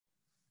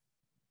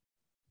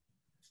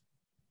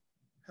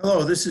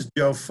Hello, this is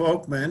Joe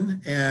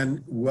Folkman,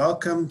 and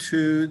welcome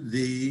to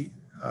the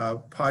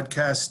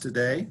podcast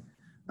today.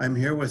 I'm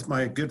here with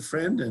my good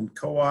friend and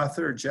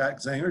co-author, Jack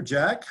Zenger.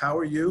 Jack, how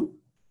are you?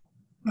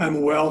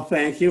 I'm well,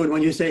 thank you. And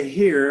when you say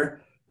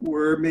here,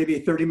 we're maybe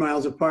 30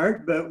 miles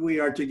apart, but we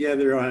are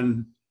together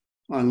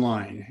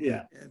online.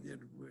 Yeah. And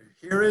we're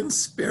here in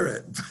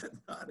spirit, but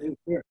not in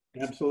Sure.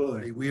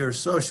 Absolutely. body. We are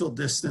social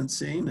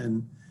distancing,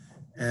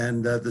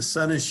 and the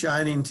sun is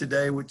shining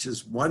today, which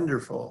is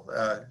wonderful.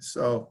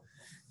 So,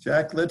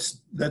 Jack,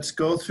 let's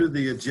go through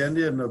the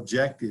agenda and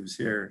objectives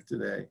here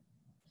today.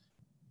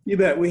 You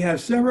bet. We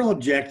have several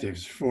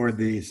objectives for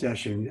the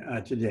session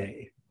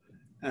today.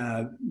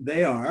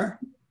 They are,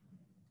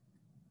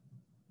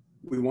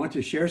 we want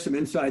to share some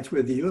insights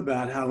with you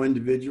about how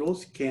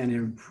individuals can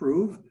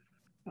improve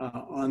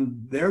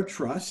on their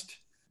trust.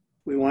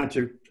 We want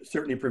to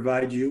certainly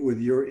provide you with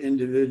your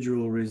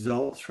individual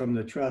results from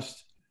the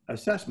trust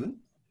assessment.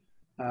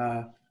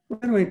 We're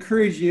going to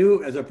encourage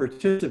you as a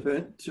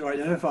participant to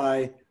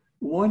identify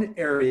one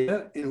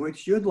area in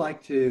which you'd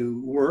like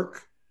to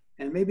work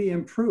and maybe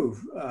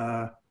improve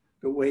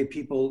the way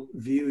people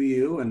view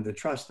you and the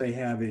trust they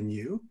have in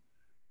you.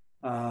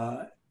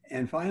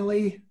 And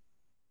finally,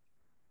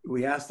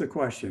 we ask the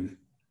question,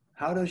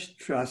 how does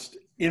trust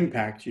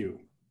impact you?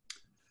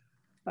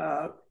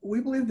 We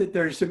believe that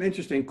there's some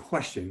interesting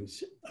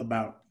questions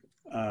about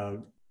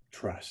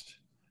trust.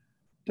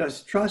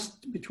 Does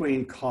trust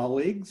between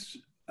colleagues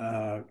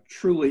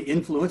truly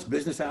influence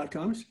business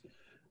outcomes?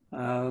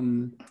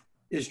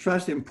 Is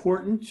trust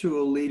important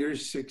to a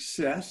leader's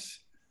success?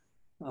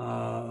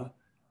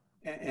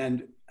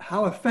 And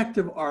how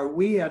effective are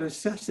we at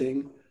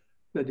assessing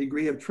the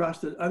degree of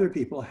trust that other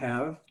people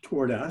have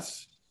toward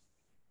us?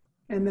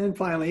 And then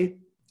finally,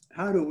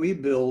 how do we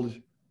build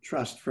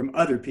trust from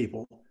other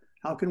people?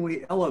 How can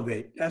we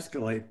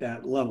escalate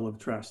that level of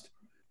trust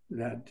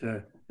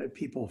that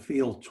people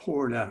feel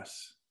toward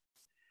us?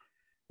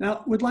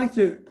 Now, we'd like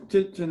to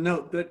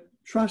note that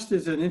trust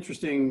is an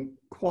interesting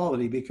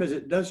quality because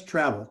it does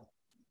travel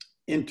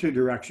in two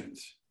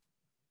directions.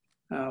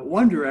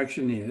 One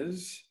direction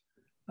is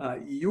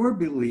your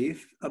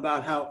belief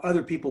about how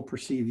other people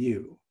perceive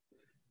you.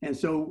 And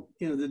so,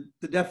 the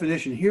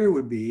definition here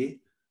would be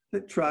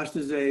that trust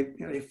is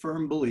a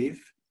firm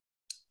belief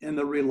in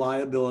the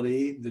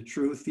reliability, the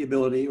truth, the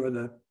ability, or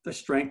the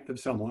strength of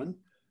someone,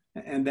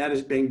 and that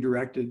is being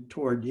directed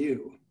toward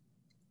you.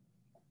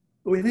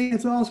 But we think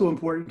it's also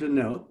important to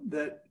note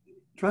that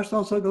trust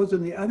also goes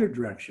in the other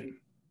direction.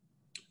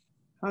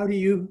 How do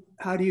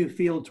you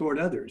feel toward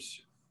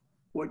others?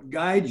 What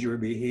guides your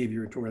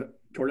behavior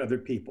toward other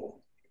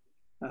people?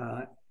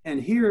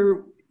 And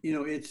here,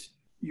 it's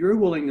your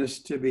willingness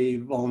to be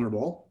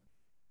vulnerable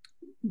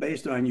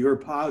based on your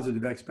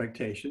positive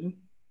expectation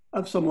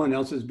of someone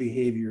else's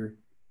behavior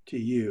to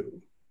you.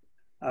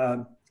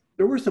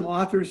 There were some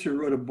authors who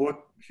wrote a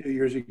book a few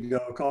years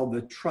ago called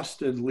The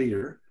Trusted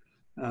Leader,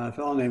 a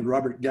fellow named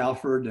Robert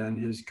Galford and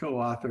his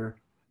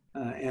co-author,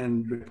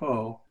 Anne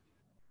Ripoll.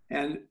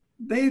 And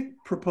they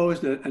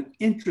proposed an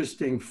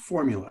interesting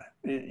formula,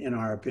 in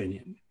our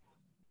opinion.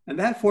 And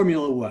that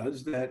formula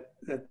was that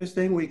this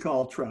thing we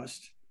call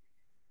trust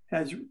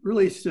has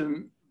really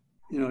some,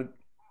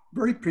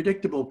 very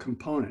predictable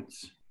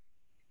components.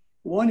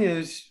 One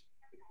is,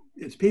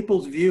 it's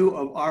people's view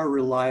of our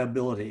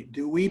reliability.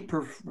 Do we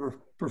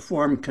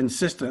perform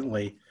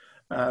consistently,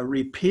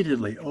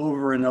 repeatedly,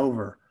 over and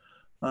over?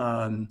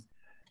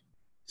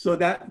 So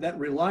that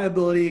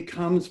reliability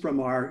comes from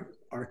our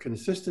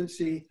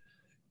consistency.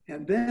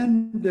 And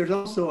then there's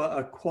also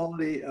a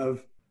quality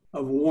of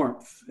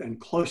warmth and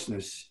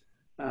closeness.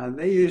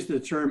 They use the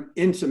term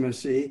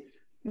intimacy,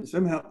 and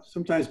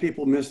sometimes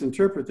people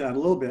misinterpret that a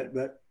little bit,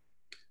 but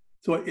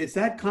so it's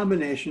that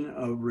combination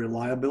of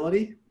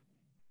reliability,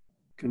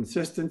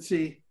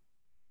 consistency,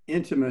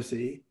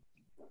 intimacy.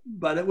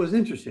 But it was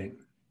interesting.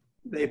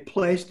 They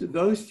placed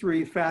those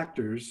three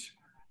factors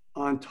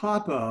on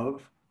top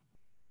of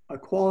a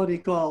quality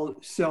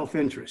called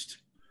self-interest.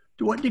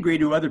 To what degree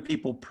do other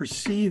people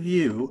perceive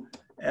you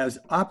as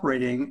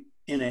operating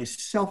in a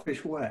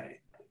selfish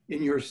way,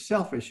 in your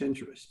selfish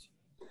interest?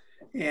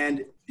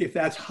 And if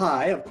that's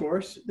high, of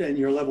course, then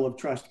your level of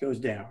trust goes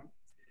down.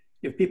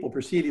 If people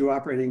perceive you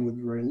operating with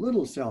very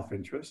little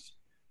self-interest,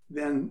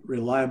 then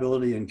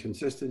reliability and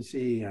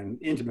consistency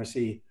and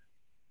intimacy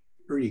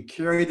really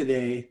carry the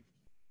day,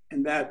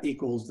 and that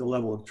equals the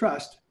level of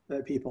trust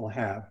that people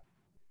have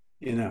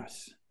in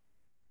us.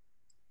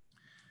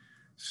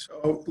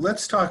 So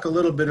let's talk a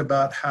little bit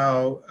about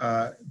how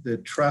the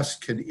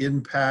trust can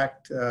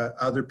impact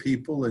other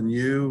people and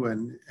you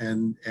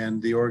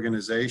and the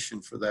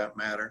organization for that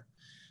matter.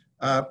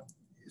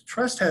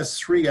 Trust has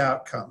three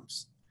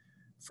outcomes.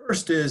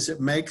 First is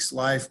it makes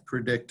life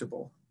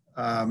predictable.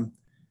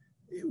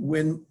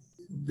 When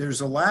there's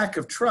a lack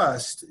of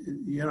trust,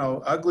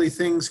 ugly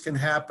things can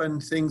happen,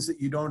 things that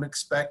you don't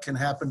expect can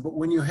happen. But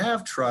when you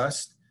have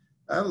trust,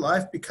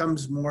 life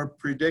becomes more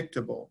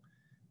predictable.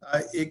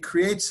 It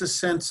creates a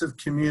sense of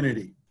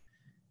community.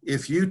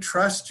 if you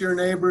trust your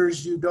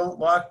neighbors, you don't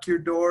lock your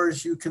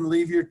doors, you can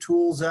leave your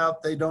tools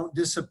out, they don't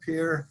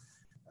disappear.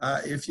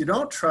 If you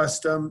don't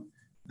trust them,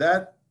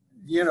 that,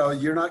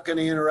 you're not going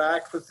to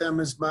interact with them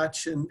as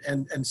much.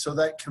 And so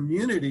that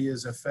community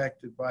is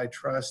affected by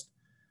trust.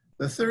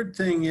 The third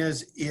thing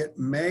is it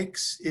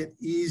makes it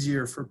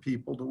easier for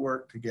people to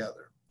work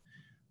together.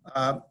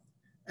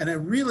 And a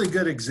really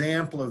good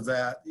example of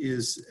that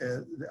is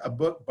a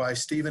book by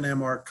Stephen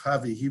M.R.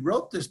 Covey. He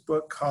wrote this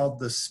book called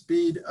The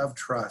Speed of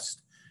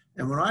Trust.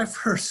 And when I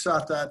first saw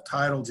that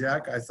title,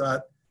 Jack, I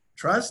thought,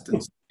 trust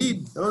and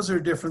speed, those are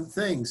different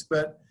things.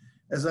 But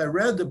as I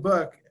read the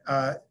book,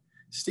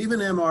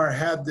 Stephen M.R.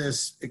 had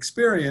this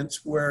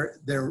experience where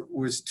there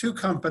was two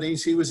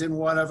companies. He was in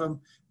one of them.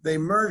 They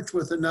merged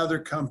with another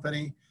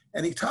company.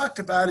 And he talked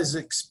about his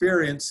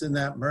experience in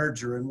that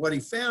merger. And what he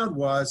found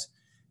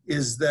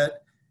is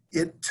that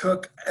it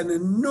took an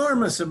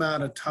enormous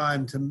amount of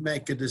time to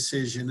make a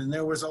decision. And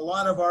there was a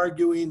lot of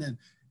arguing,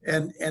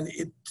 and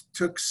it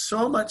took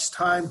so much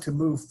time to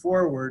move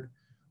forward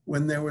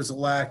when there was a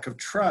lack of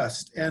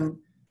trust. And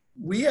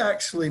we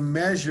actually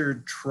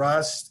measured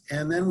trust,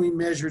 and then we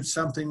measured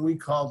something we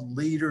called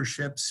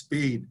leadership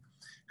speed,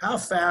 how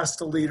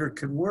fast a leader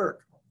can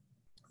work.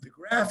 The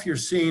graph you're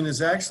seeing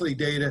is actually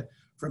data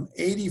from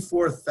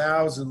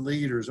 84,000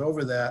 leaders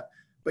over that,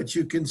 but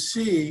you can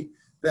see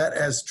that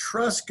as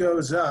trust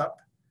goes up,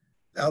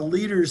 a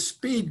leader's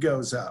speed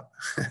goes up.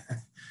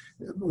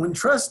 When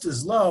trust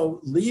is low,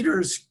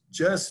 leaders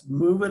just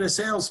move at a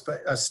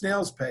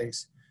snail's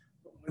pace.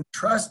 When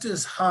trust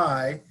is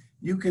high,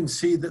 you can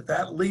see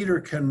that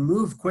leader can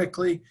move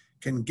quickly,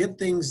 can get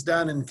things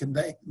done, and can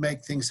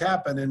make things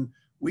happen. And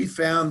we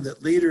found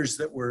that leaders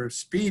that were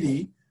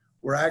speedy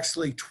were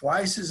actually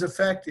twice as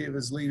effective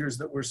as leaders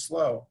that were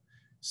slow.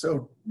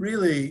 So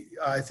really,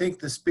 I think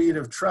the speed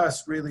of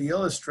trust really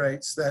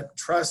illustrates that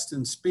trust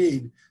and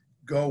speed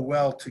go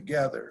well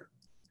together.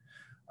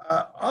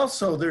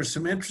 Also, there's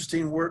some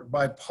interesting work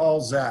by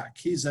Paul Zak.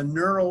 He's a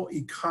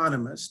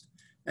neuroeconomist,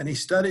 and he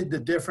studied the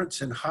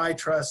difference in high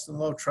trust and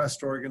low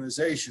trust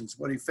organizations.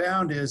 What he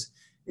found is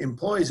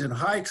employees in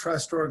high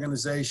trust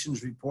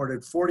organizations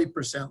reported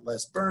 40%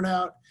 less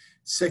burnout,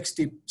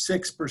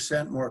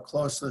 66% more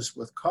closeness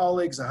with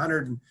colleagues,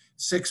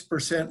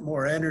 106%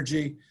 more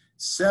energy,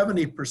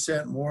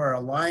 70% more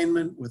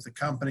alignment with the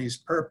company's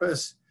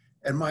purpose,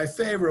 and my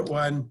favorite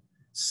one,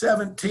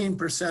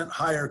 17%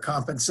 higher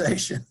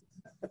compensation.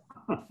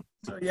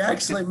 So you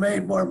actually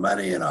made more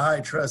money in a high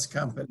trust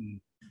company.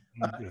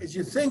 As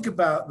you think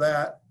about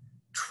that,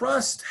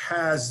 trust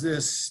has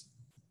this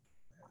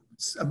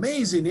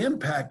amazing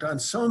impact on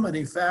so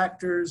many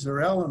factors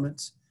or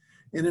elements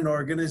in an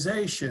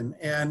organization.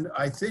 And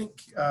I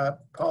think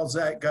Paul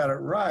Zak got it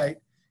right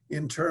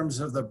in terms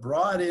of the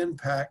broad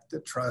impact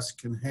that trust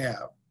can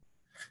have.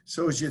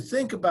 So as you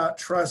think about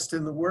trust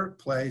in the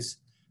workplace,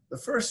 the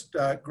first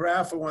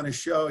graph I want to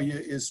show you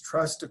is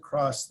trust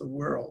across the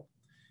world.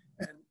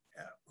 And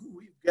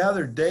we've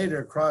gathered data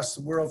across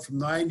the world from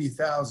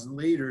 90,000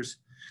 leaders.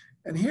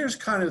 And here's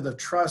kind of the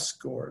trust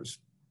scores.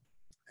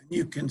 And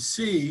you can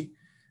see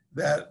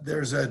that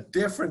there's a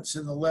difference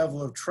in the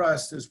level of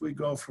trust as we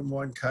go from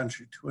one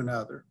country to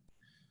another.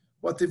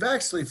 What they've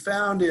actually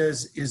found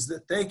is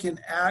that they can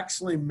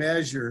actually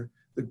measure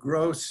the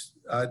gross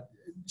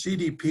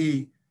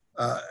GDP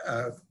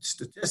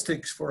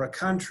statistics for a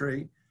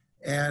country.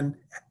 And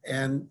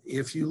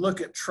if you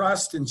look at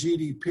trust and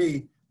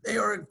GDP, they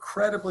are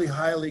incredibly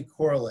highly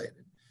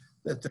correlated.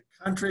 That the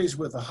countries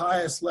with the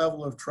highest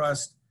level of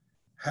trust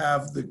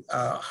have the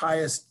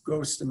highest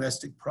gross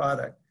domestic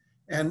product.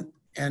 And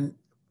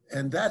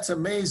that's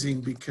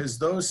amazing because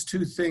those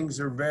two things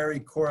are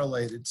very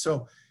correlated.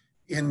 So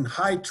in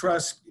high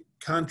trust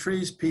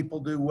countries, people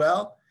do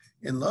well.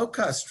 In low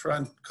cost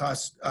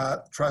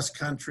trust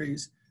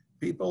countries,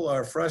 people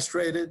are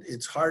frustrated.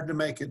 It's hard to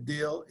make a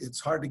deal.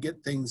 It's hard to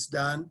get things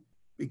done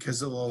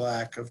because of the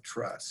lack of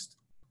trust.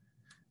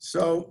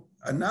 So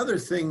another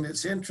thing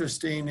that's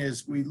interesting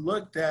is we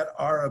looked at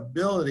our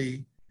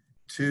ability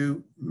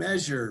to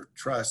measure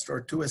trust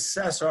or to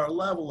assess our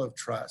level of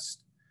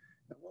trust.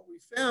 And what we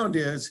found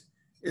is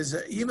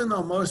that even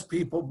though most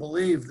people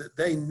believe that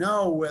they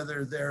know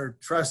whether they're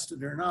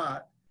trusted or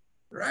not,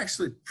 they're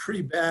actually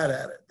pretty bad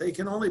at it. They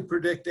can only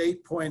predict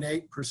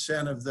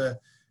 8.8% of the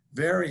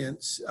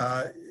variance,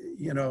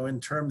 in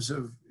terms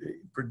of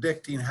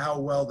predicting how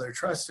well they're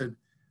trusted.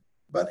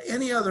 But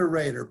any other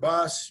rater,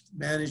 boss,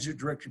 manager,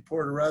 direct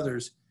report, or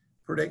others,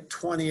 predict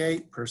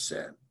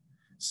 28%.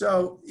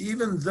 So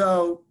even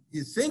though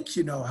you think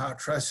you know how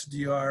trusted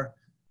you are,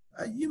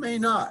 you may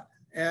not.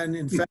 And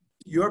in fact,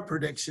 your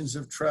predictions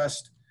of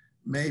trust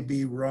may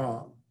be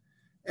wrong.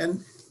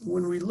 And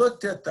when we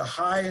looked at the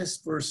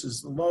highest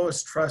versus the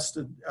lowest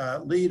trusted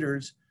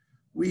leaders,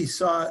 we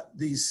saw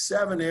these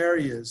 7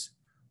 areas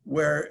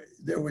where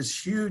there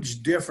was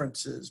huge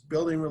differences: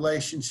 building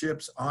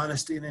relationships,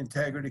 honesty and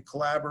integrity,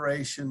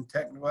 collaboration,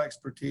 technical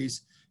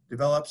expertise,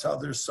 develops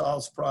others,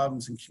 solves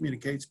problems, and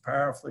communicates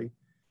powerfully.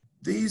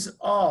 These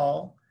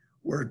all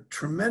were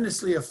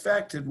tremendously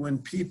affected when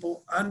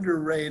people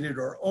underrated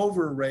or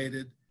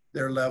overrated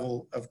their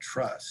level of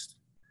trust.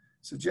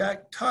 So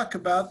Jack, talk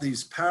about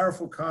these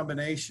powerful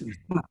combinations.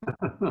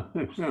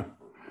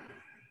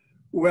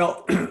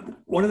 Well,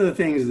 one of the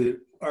things that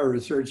our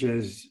research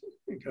has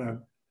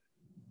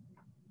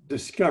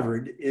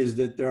discovered is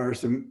that there are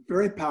some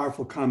very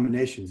powerful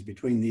combinations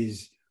between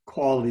these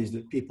qualities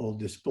that people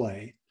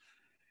display.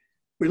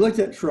 We looked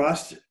at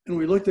trust and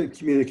we looked at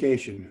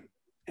communication,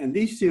 and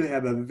these two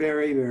have a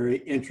very, very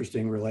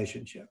interesting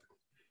relationship.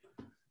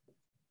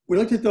 We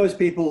looked at those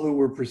people who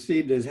were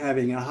perceived as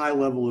having a high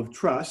level of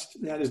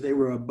trust, that is, they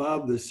were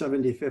above the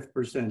 75th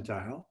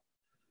percentile,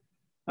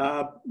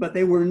 but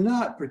they were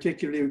not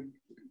particularly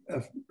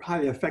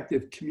highly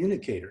effective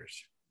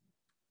communicators.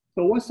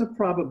 So what's the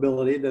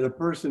probability that a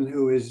person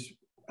who is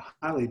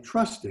highly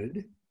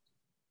trusted,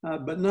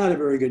 but not a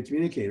very good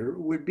communicator,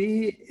 would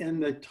be in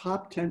the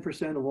top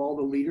 10% of all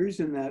the leaders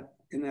in that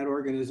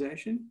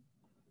organization?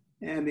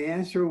 And the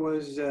answer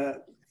was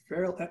a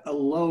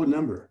low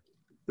number.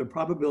 The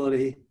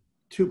probability,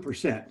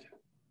 2%.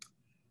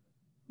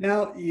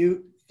 Now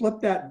you flip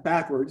that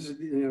backwards,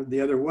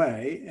 the other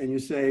way, and you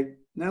say,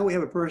 now we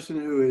have a person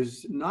who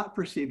is not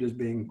perceived as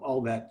being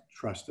all that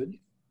trusted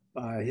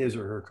by his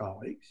or her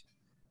colleagues,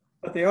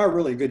 but they are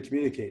really good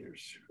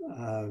communicators.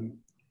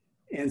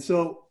 And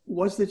so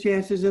what's the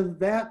chances of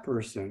that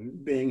person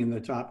being in the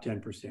top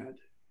 10%?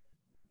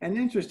 And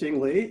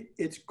interestingly,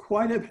 it's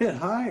quite a bit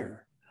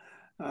higher.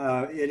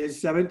 It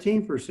is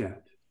 17%.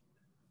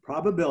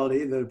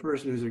 Probability that a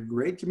person who's a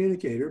great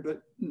communicator,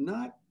 but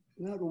not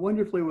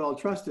wonderfully well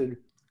trusted,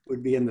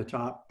 would be in the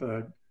top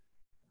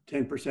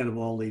 10% of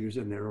all leaders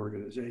in their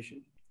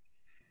organization.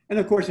 And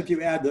of course, if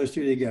you add those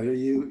two together,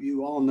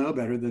 you all know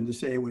better than to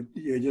say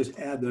you just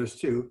add those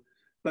two.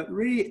 But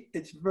really,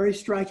 it's very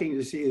striking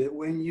to see that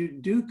when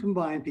you do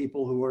combine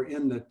people who are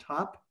in the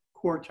top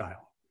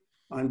quartile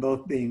on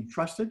both being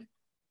trusted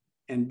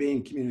and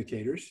being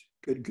communicators,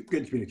 good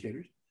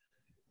communicators,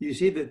 you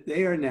see that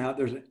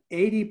there's an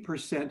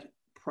 80%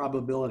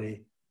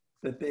 probability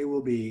that they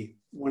will be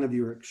one of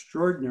your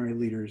extraordinary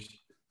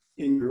leaders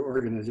in your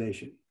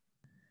organization.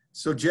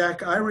 So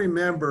Jack, I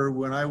remember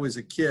when I was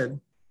a kid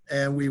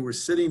and we were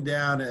sitting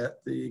down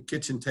at the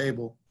kitchen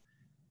table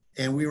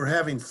and we were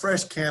having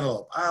fresh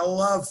cantaloupe. I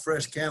love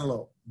fresh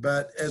cantaloupe,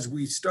 but as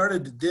we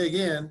started to dig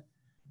in,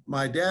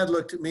 my dad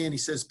looked at me and he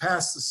says,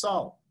 pass the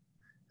salt.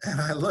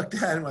 And I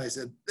looked at him, I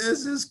said,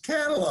 this is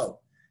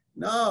cantaloupe.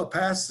 No,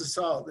 pass the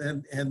salt.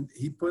 And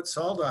he put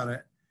salt on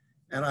it.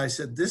 And I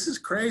said, this is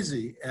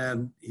crazy.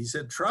 And he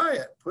said, try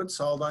it, put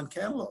salt on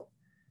cantaloupe.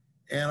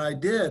 And I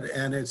did,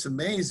 and it's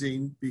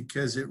amazing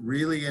because it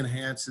really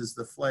enhances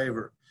the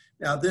flavor.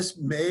 Now, this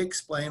may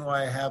explain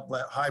why I have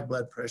high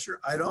blood pressure.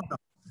 I don't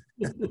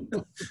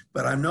know,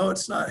 but I know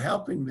it's not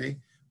helping me.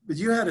 But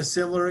you had a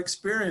similar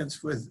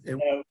experience with it.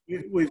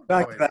 We've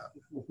talked about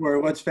this before.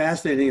 What's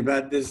fascinating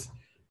about this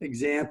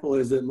example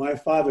is that my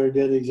father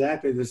did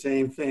exactly the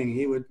same thing.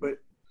 He would put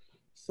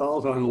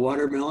salt on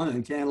watermelon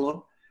and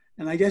cantaloupe.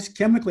 And I guess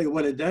chemically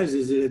what it does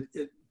is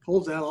it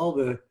pulls out all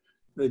the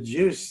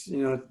juice,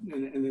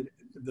 and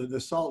the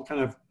salt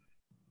kind of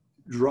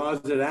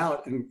draws it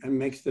out and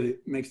makes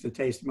the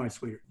taste much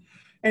sweeter.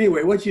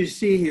 Anyway, what you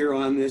see here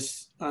on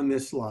this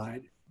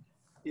slide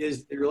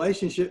is the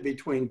relationship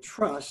between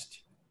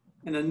trust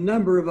and a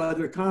number of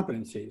other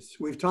competencies.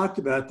 We've talked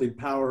about the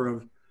power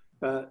of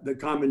the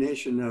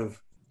combination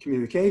of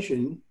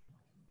communication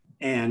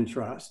and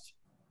trust,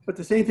 but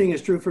the same thing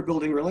is true for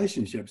building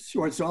relationships,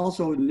 or it's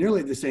also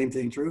nearly the same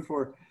thing true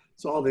for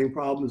solving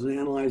problems and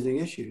analyzing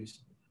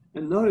issues.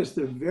 And notice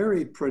the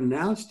very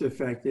pronounced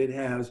effect it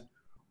has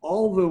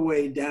all the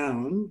way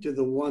down to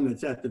the one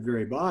that's at the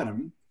very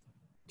bottom,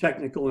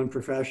 technical and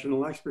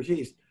professional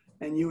expertise.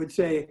 And you would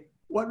say,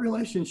 what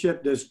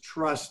relationship does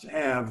trust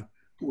have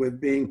with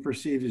being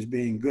perceived as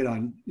being good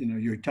on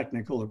your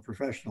technical or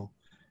professional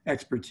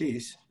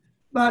expertise?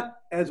 But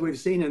as we've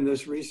seen in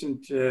this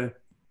recent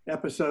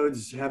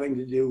episodes having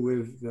to do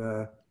with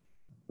the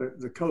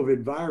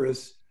COVID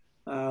virus,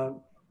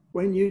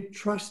 when you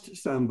trust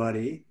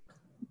somebody,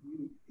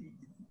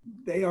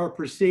 they are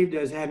perceived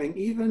as having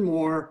even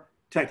more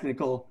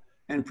technical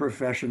and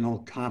professional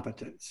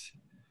competence.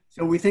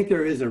 So we think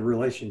there is a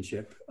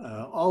relationship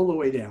all the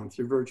way down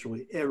through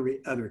virtually every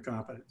other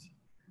competence.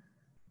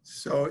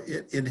 So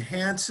it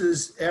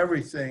enhances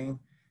everything.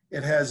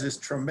 It has this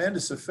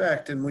tremendous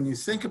effect. And when you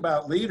think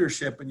about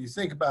leadership and you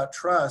think about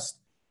trust,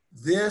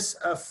 this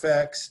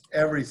affects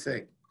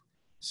everything.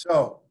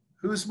 So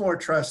who's more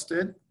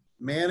trusted,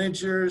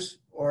 managers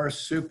or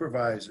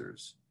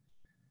supervisors?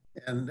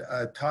 And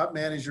top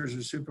managers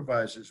or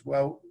supervisors?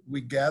 Well,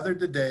 we gathered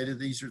the data.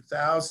 These are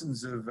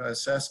thousands of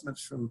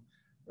assessments from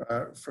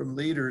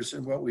leaders.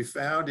 And what we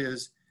found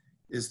is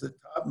that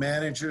top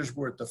managers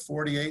were at the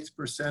 48th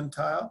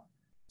percentile,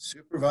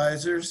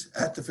 supervisors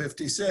at the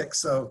 56th.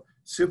 So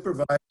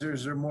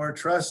supervisors are more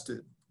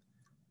trusted.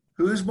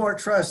 Who's more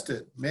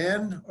trusted,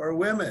 men or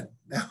women?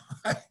 Now,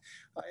 I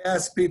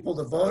ask people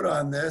to vote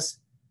on this.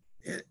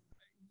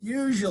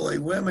 usually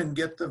women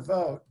get the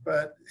vote,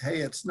 but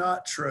hey, it's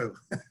not true.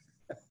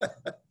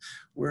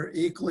 We're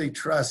equally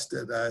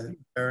trusted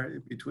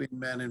between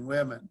men and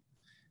women.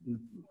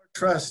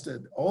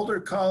 Trusted.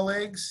 Older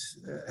colleagues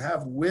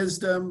have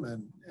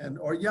wisdom and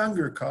or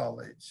younger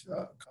colleagues.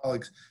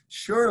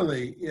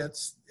 Surely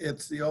it's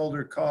the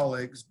older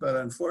colleagues, but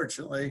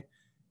unfortunately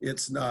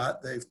it's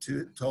not. They've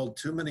told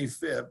too many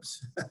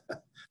fibs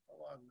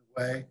along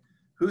the way.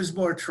 Who's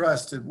more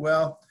trusted?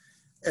 Well,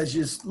 as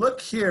you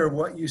look here,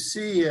 what you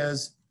see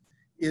is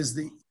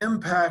the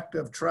impact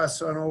of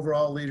trust on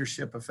overall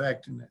leadership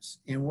effectiveness.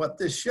 And what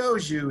this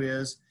shows you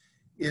is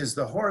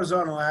the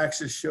horizontal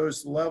axis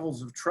shows the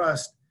levels of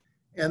trust,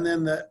 and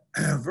then the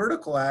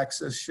vertical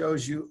axis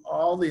shows you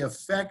all the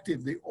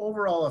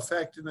overall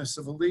effectiveness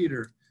of a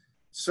leader.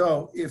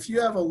 So if you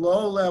have a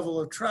low level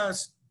of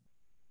trust,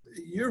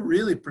 you're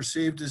really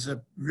perceived as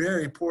a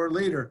very poor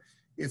leader.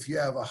 If you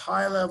have a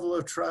high level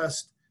of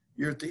trust,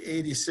 you're at the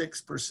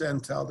 86th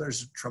percentile.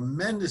 There's a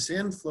tremendous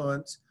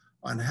influence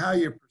on how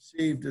you're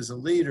perceived as a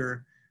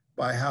leader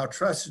by how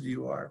trusted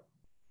you are.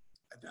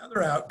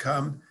 Another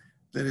outcome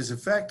that is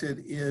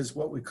affected is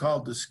what we call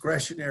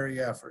discretionary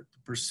effort, the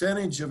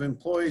percentage of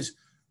employees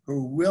who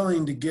are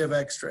willing to give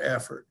extra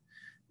effort.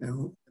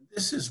 And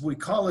we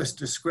call this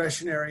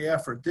discretionary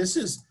effort. This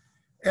is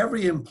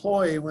every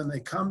employee, when they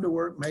come to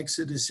work, makes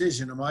a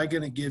decision. Am I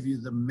going to give you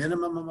the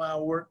minimum amount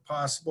of work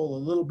possible, a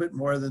little bit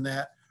more than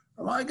that?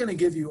 Am I going to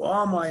give you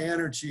all my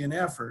energy and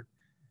effort?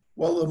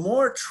 Well, the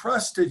more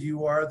trusted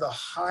you are, the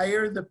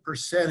higher the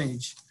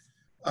percentage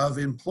of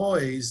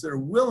employees that are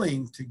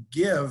willing to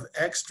give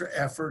extra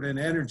effort and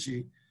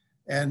energy.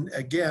 And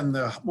again,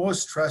 the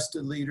most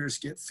trusted leaders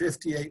get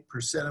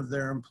 58% of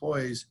their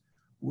employees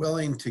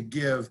willing to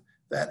give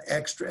that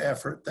extra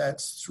effort.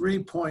 That's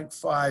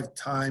 3.5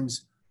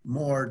 times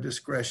more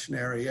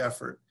discretionary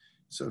effort.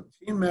 So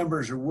team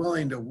members are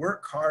willing to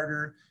work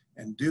harder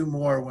and do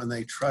more when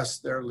they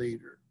trust their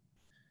leader.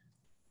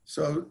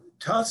 So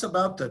tell us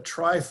about the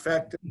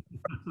trifecta.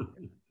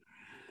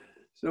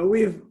 So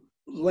we've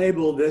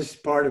labeled this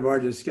part of our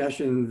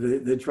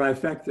discussion the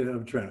trifecta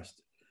of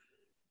trust.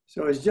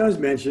 So as Joe's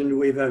mentioned,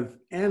 we have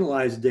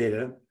analyzed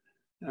data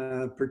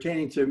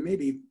pertaining to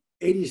maybe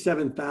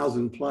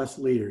 87,000 plus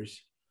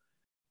leaders.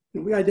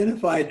 And we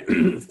identified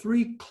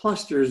 3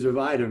 clusters of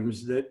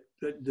items that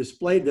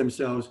displayed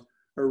themselves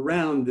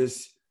around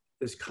this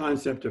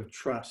concept of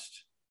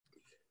trust.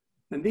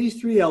 And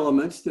these 3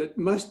 elements that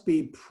must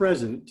be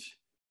present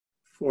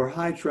for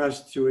high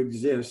trust to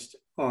exist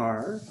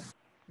are,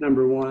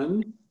 number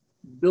 1,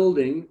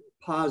 building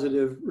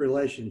positive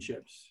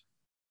relationships.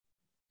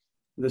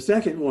 The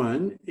second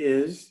one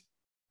is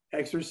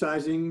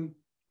exercising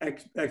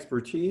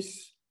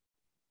expertise,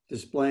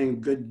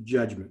 displaying good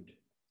judgment.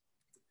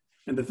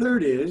 And the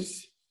third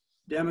is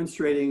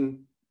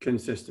demonstrating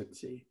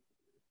consistency.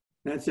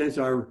 In that sense,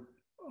 our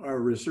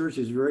research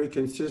is very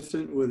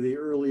consistent with the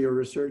earlier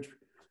research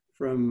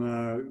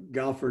from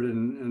Galford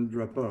and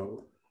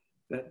Drapeau,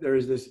 that there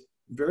is this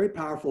very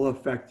powerful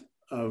effect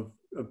of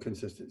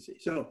consistency.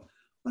 So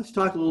let's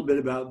talk a little bit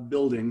about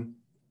building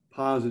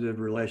positive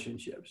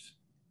relationships.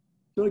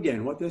 So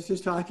again, what this is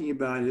talking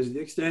about is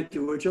the extent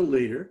to which a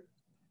leader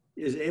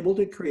is able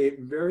to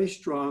create very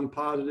strong,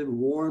 positive,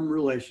 warm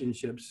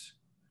relationships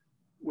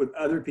with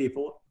other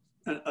people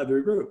and other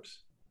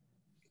groups.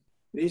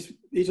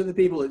 These are the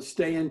people that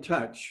stay in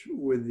touch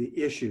with the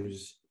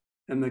issues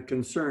and the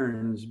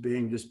concerns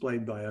being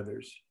displayed by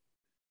others.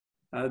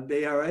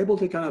 They are able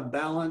to kind of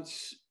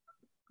balance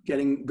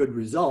getting good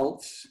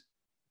results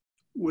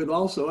with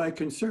also a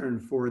concern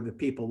for the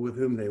people with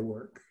whom they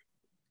work.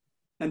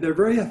 And they're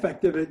very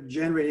effective at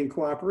generating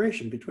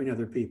cooperation between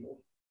other people.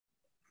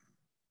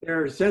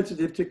 They're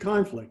sensitive to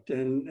conflict,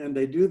 and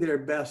they do their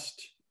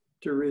best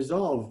to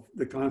resolve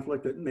the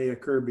conflict that may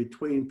occur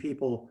between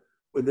people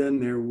within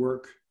their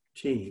work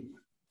team.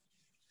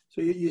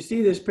 So you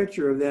see this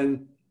picture of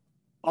then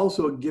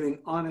also giving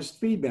honest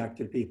feedback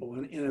to people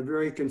in a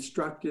very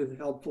constructive,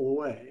 helpful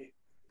way.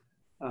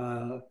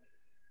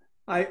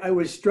 I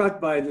was struck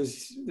by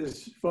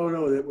this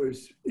photo that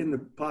was in the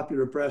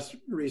popular press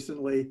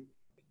recently.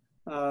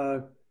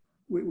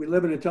 We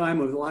live in a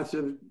time of lots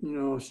of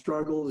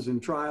struggles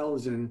and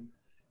trials, and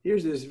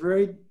here's this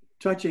very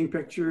touching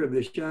picture of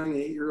this young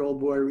 8-year-old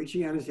boy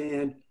reaching out his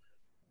hand.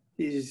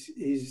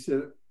 He's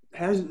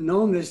hasn't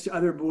known this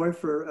other boy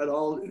at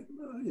all.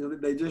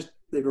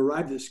 They've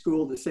arrived at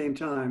school at the same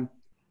time,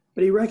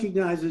 but he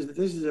recognizes that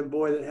this is a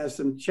boy that has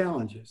some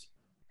challenges.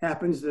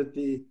 Happens that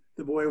the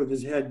boy with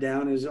his head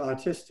down is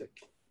autistic.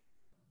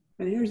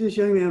 And here's this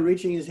young man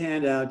reaching his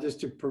hand out just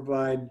to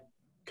provide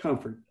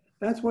comfort.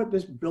 That's what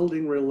this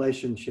building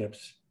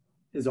relationships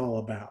is all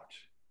about,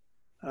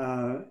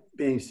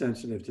 being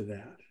sensitive to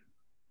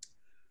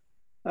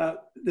that.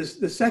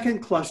 The second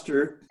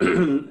cluster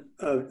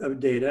of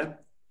data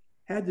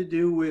had to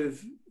do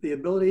with the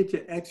ability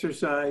to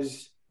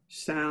exercise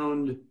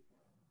sound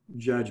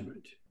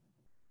judgment,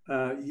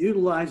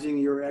 utilizing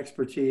your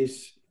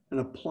expertise and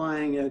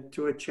applying it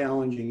to a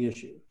challenging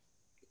issue.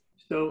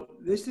 So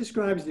this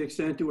describes the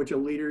extent to which a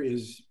leader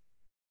is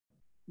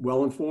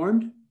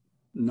well-informed,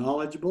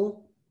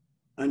 knowledgeable,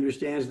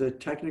 understands the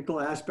technical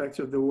aspects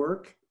of the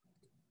work,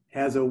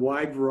 has a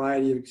wide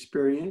variety of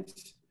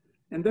experience,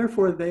 and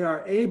therefore they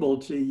are able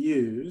to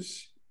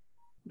use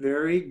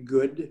very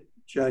good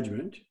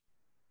judgment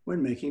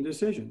when making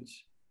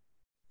decisions.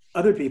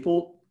 Other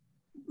people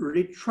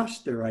really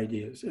trust their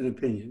ideas and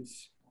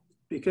opinions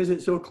because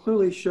it so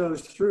clearly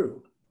shows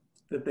through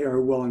that they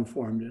are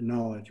well-informed and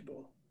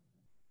knowledgeable.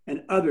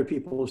 And other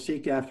people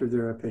seek after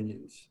their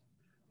opinions.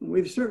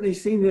 We've certainly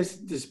seen this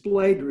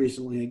displayed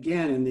recently,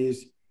 again, in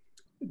these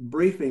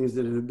briefings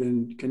that have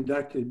been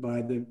conducted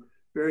by the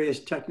various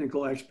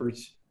technical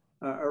experts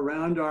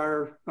around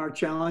our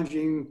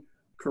challenging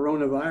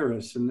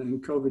coronavirus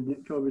and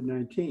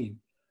COVID-19.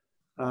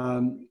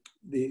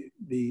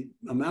 The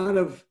amount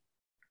of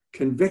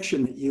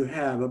conviction that you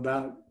have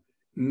about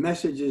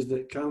messages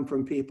that come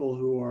from people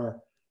who are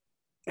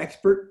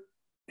expert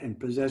and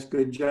possess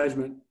good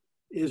judgment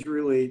is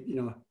really,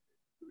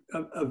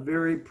 a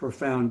very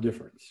profound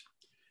difference.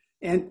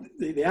 And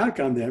the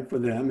outcome then for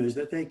them is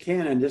that they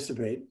can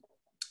anticipate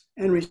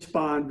and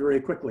respond very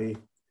quickly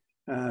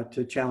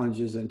to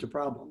challenges and to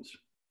problems.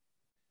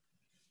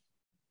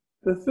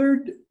 The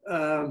third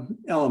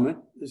element,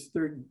 this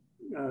third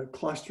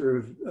cluster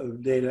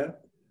of data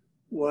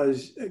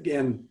was,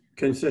 again,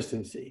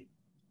 consistency.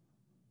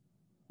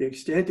 The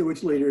extent to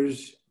which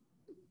leaders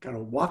kind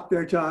of walk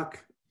their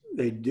talk,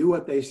 they do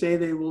what they say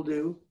they will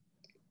do.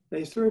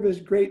 They serve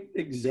as great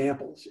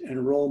examples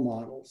and role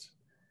models.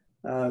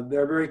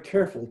 They're very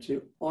careful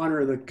to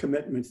honor the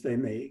commitments they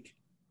make.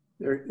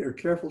 They're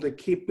careful to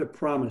keep the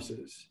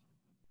promises.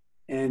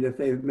 And if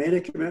they've made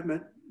a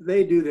commitment,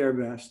 they do their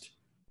best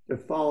to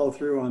follow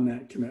through on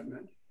that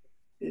commitment.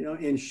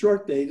 In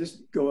short, they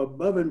just go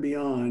above and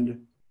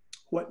beyond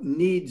what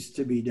needs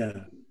to be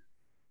done.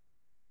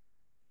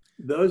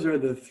 Those are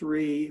the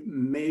three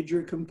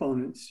major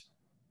components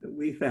that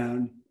we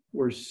found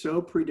were so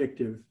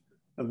predictive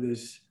of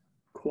this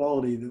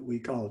quality that we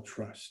call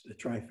trust, the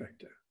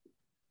trifecta.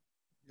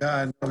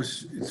 Yeah, and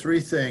those three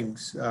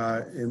things.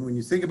 And when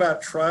you think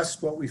about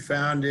trust, what we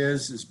found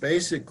is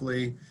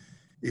basically,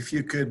 if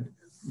you could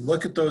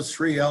look at those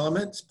three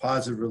elements,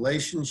 positive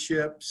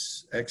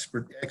relationships,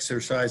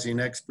 exercising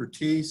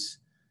expertise,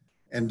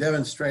 and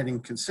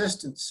demonstrating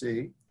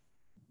consistency,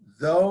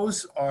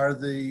 those are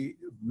the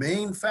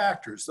main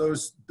factors.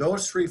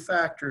 Those three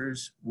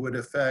factors would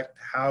affect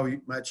how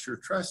much you're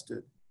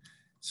trusted.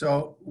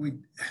 So we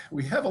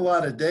have a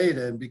lot of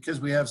data, and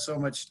because we have so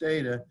much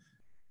data,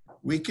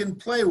 we can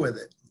play with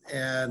it.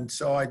 And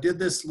so I did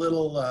this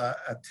little a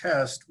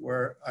test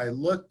where I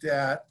looked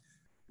at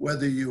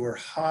whether you were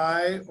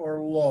high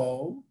or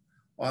low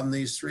on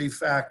these three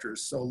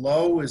factors. So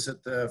low is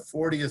at the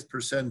 40th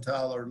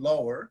percentile or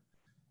lower,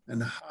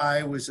 and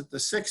high was at the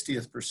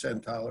 60th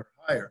percentile or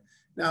higher.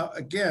 Now,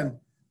 again,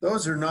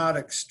 those are not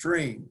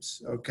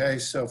extremes, okay?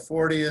 So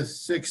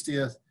 40th,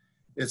 60th,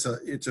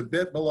 it's a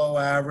bit below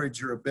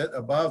average or a bit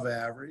above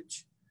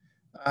average.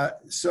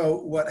 So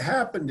what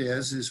happened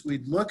is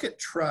we'd look at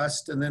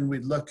trust, and then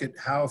we'd look at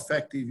how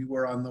effective you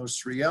were on those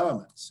three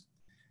elements.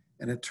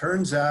 And it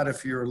turns out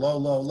if you're low,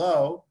 low,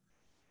 low,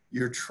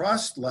 your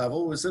trust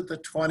level was at the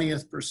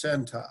 20th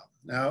percentile.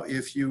 Now,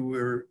 if you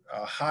were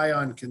high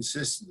on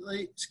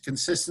consistency,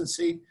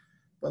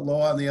 but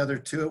low on the other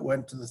two, it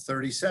went to the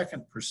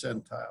 32nd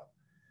percentile.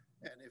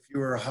 And if you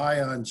were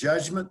high on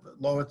judgment, but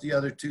low at the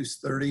other two,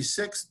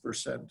 36th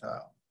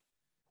percentile.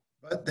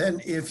 But then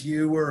if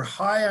you were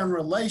high on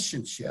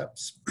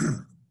relationships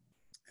and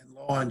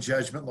low on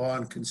judgment, low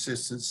on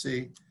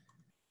consistency,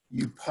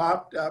 you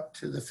popped up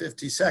to the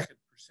 52nd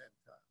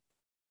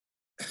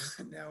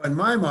percentile. Now, in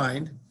my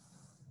mind,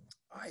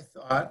 I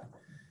thought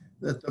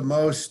that the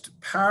most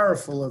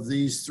powerful of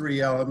these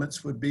three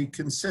elements would be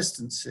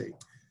consistency.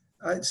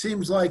 It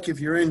seems like if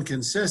you're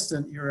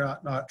inconsistent, you're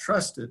not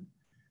trusted.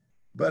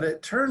 But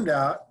it turned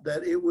out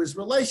that it was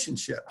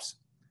relationships.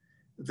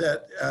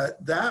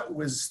 That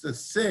was the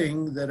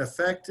thing that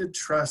affected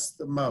trust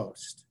the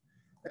most.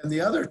 And the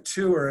other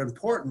two are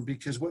important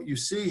because what you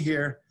see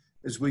here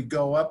as we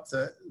go up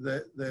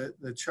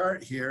the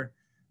chart here,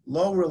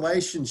 low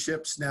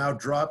relationships now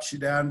drops you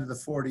down to the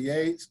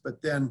 48th,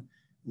 but then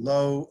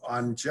low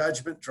on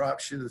judgment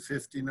drops you to the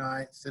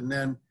 59th. And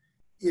then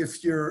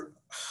if you're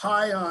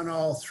high on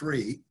all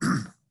three,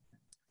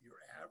 your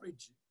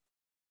average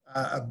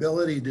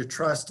ability to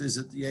trust is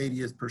at the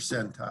 80th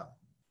percentile.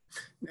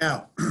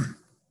 Now,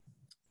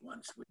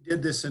 once we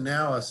did this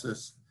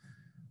analysis,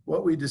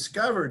 what we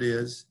discovered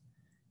is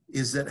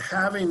that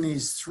having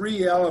these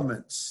three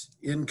elements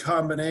in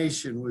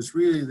combination was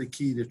really the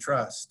key to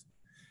trust.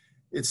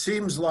 It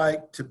seems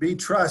like to be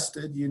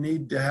trusted, you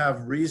need to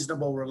have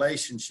reasonable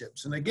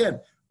relationships. And again,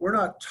 we're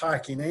not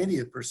talking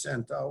 80th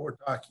percentile, we're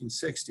talking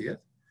 60th.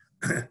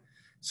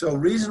 So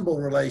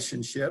reasonable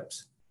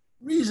relationships,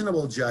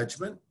 reasonable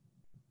judgment,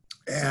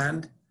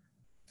 and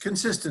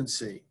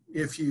consistency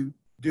if you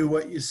do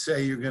what you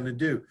say you're going to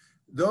do.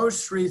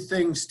 Those three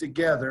things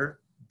together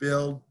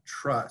build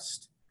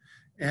trust.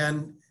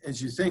 And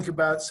as you think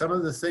about some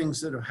of the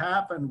things that have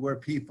happened where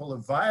people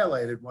have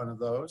violated one of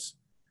those,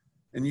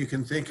 and you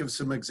can think of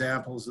some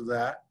examples of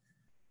that,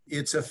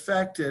 it's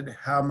affected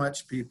how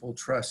much people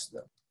trust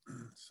them.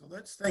 So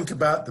let's think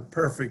about the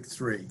perfect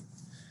three.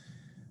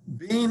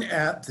 Being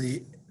at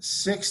the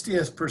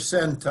 60th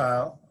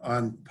percentile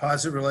on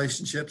positive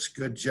relationships,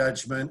 good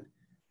judgment,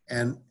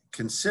 and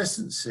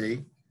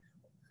consistency,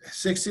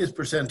 60th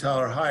percentile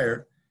or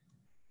higher,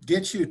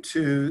 gets you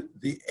to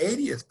the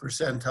 80th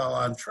percentile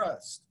on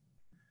trust.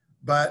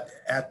 But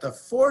at the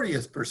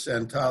 40th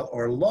percentile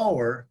or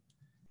lower,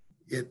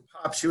 it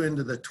pops you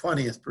into the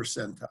 20th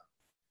percentile.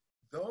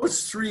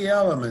 Those three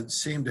elements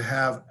seem to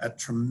have a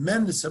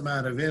tremendous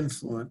amount of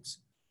influence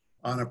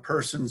on a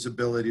person's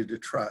ability to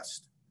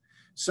trust.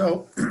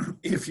 So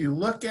if you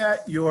look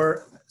at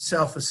your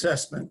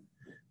self-assessment,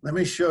 let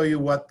me show you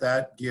what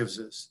that gives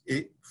us.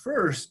 It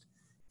first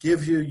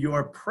gives you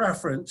your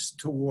preference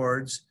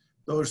towards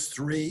those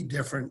three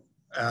different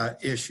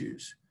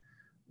issues: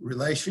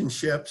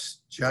 relationships,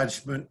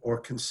 judgment, or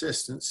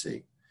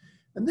consistency.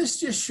 And this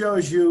just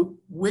shows you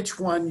which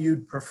one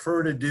you'd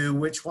prefer to do,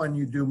 which one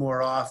you do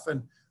more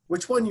often,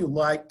 which one you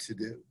like to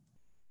do.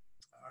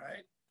 All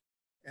right.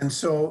 And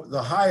so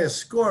the highest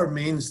score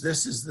means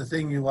this is the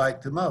thing you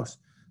like the most.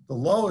 The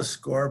lowest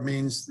score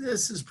means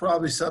this is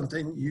probably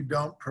something you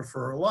don't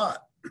prefer a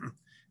lot.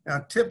 Now,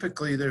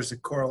 typically there's a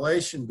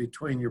correlation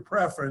between your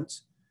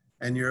preference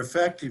and your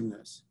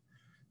effectiveness.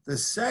 The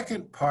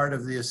second part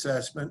of the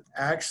assessment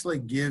actually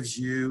gives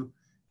you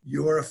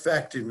your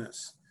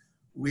effectiveness.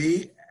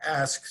 We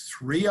ask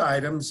 3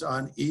 items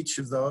on each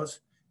of those.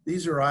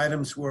 These are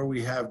items where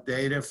we have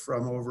data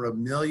from over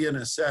 1 million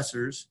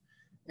assessors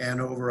and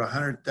over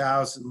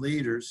 100,000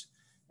 leaders.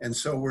 And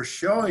so we're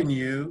showing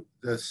you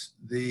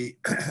the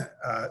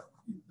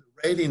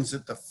ratings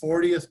at the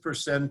 40th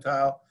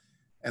percentile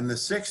and the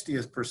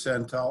 60th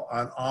percentile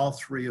on all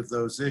 3 of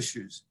those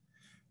issues.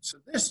 So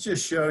this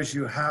just shows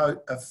you how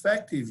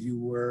effective you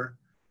were,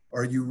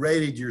 or you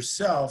rated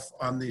yourself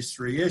on these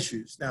 3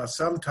 issues. Now,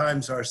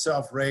 sometimes our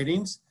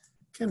self-ratings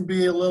can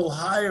be a little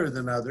higher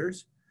than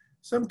others.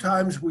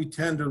 Sometimes we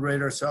tend to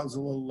rate ourselves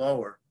a little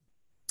lower,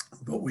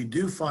 but we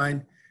do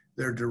find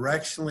they're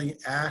directionally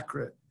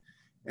accurate.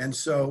 And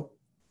so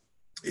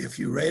if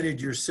you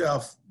rated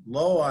yourself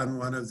low on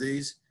one of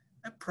these,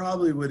 that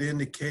probably would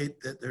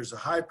indicate that there's a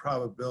high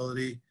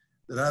probability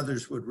that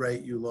others would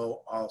rate you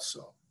low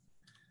also.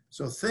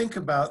 So think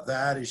about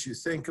that as you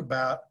think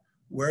about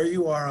where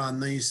you are on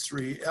these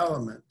 3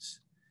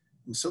 elements.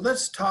 And so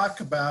let's talk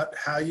about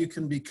how you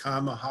can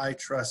become a high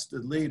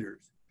trusted leader.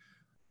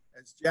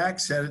 As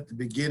Jack said at the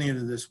beginning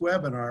of this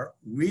webinar,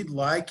 we'd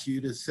like you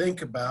to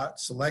think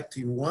about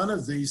selecting one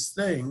of these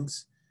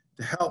things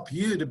to help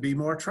you to be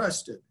more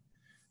trusted.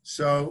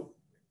 So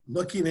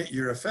looking at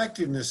your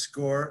effectiveness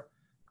score,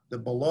 the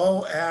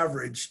below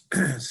average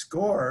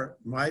score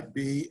might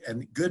be a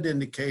good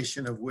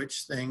indication of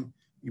which thing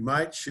you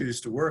might choose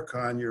to work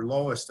on, your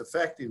lowest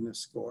effectiveness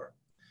score.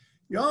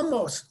 You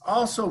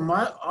also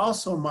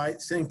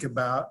might think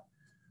about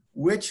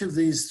which of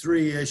these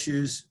 3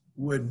 issues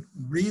would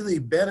really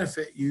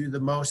benefit you the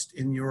most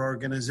in your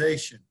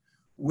organization.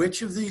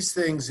 Which of these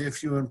things,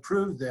 if you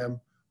improve them,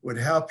 would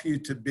help you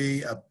to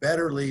be a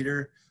better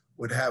leader,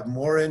 would have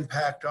more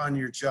impact on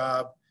your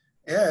job,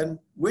 and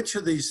which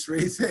of these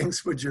 3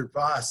 things would your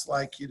boss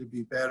like you to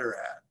be better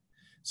at?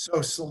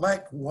 So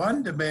select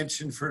one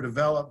dimension for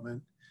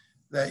development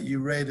that you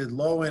rated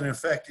low in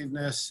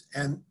effectiveness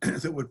and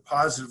that would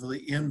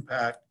positively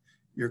impact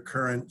your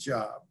current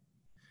job.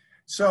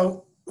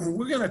 So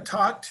we're going to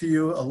talk to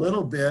you a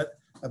little bit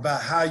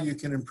about how you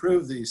can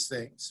improve these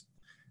things.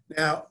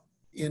 Now,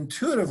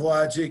 intuitive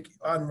logic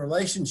on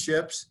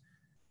relationships,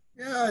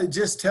 it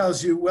just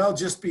tells you, well,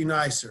 just be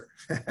nicer,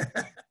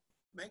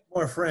 make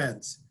more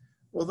friends.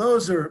 Well,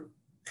 those are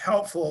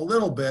helpful a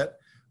little bit,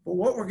 but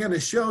what we're going to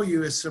show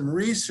you is some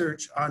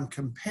research on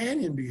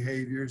companion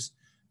behaviors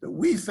that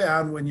we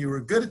found when you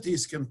were good at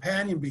these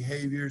companion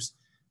behaviors,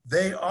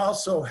 they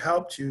also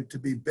helped you to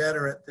be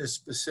better at this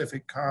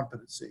specific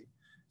competency.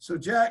 So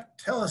Jack,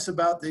 tell us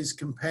about these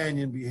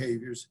companion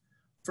behaviors,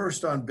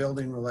 first on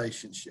building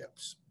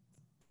relationships.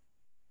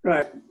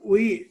 Right.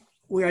 We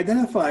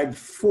identified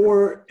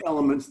 4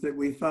 elements that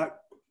we thought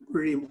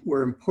really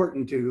were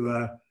important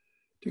to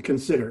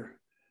consider.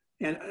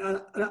 And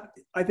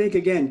I think,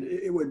 again,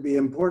 it would be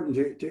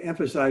important to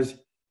emphasize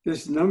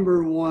this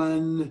number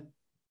 1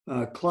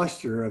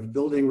 cluster of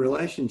building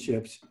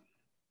relationships.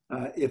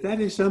 If that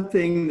is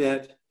something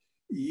that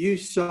you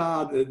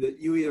saw that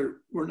you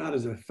either were not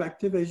as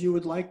effective as you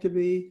would like to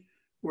be,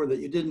 or that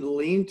you didn't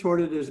lean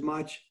toward it as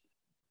much,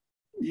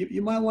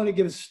 you might want to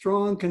give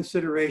strong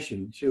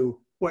consideration to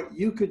what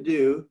you could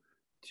do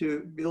to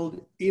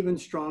build even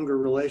stronger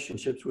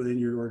relationships within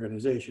your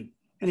organization.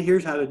 And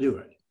here's how to do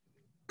it: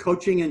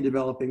 coaching and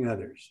developing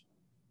others.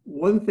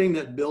 One thing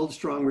that builds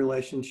strong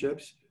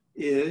relationships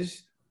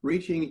is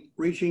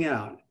reaching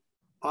out,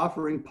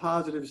 offering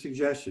positive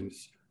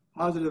suggestions,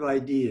 positive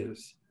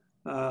ideas,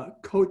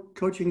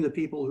 coaching the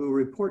people who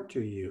report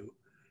to you,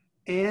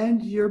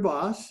 and your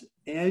boss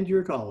and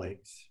your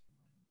colleagues.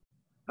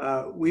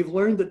 We've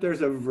learned that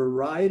there's a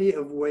variety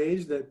of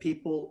ways that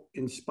people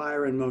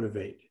inspire and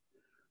motivate.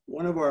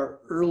 One of our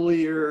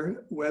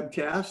earlier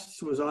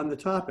webcasts was on the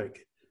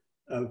topic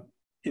of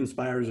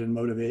inspires and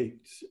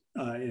motivates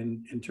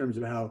in terms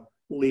of how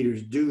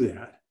leaders do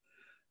that.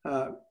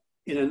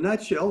 In a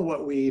nutshell,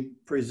 what we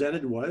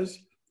presented was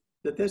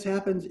that this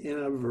happens in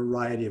a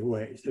variety of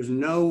ways. There's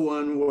no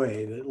one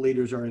way that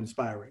leaders are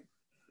inspiring.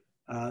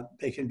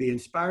 They can be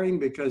inspiring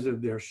because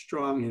of their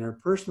strong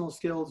interpersonal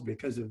skills,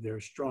 because of their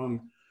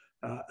strong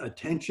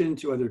attention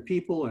to other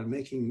people and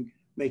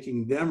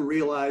making them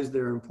realize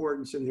their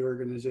importance in the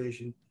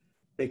organization.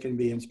 They can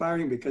be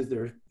inspiring because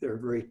they're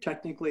very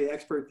technically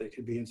expert. They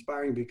can be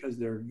inspiring because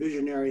they're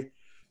visionary.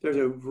 There's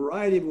a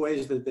variety of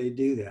ways that they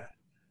do that.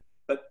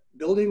 But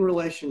building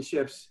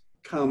relationships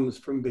comes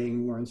from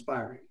being more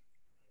inspiring.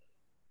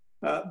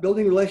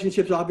 Building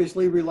relationships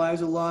obviously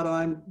relies a lot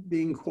on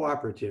being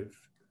cooperative.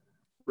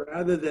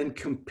 Rather than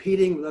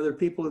competing with other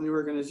people in the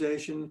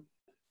organization,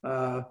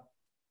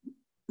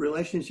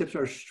 relationships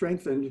are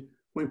strengthened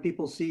when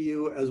people see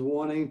you as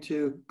wanting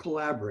to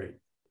collaborate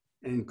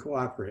and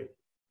cooperate.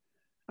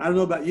 I don't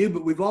know about you,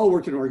 but we've all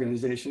worked in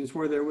organizations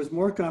where there was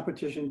more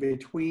competition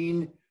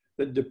between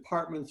the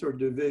departments or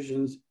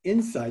divisions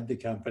inside the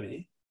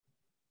company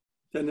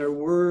than there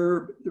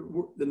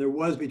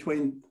was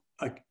between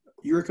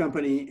your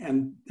company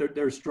and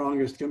their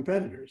strongest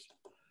competitors.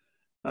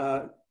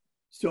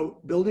 So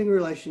building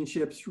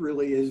relationships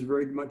really is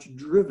very much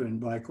driven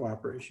by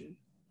cooperation.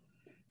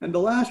 And the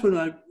last one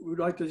I would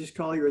like to just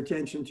call your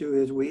attention to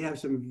is we have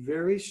some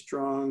very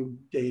strong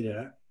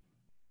data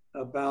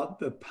about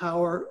the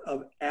power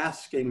of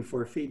asking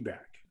for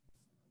feedback.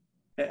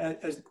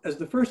 As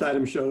the first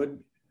item showed,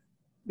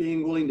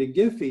 being willing to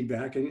give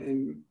feedback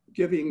and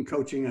giving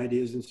coaching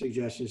ideas and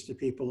suggestions to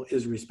people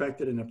is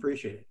respected and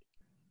appreciated.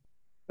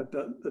 But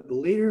the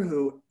leader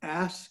who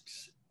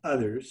asks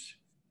others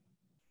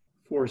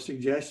for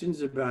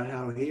suggestions about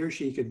how he or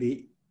she could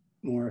be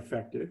more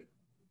effective,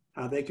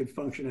 how they could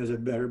function as a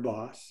better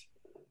boss,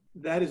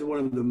 that is one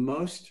of the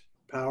most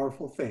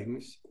powerful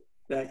things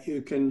that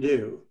you can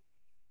do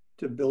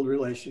to build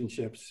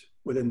relationships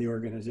within the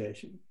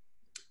organization.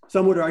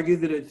 Some would argue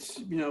that it's,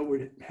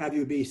 would have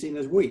you be seen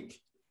as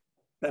weak.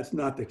 That's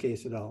not the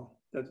case at all.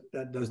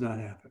 That does not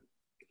happen.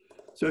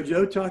 So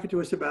Joe, talking to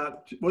us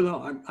about, well,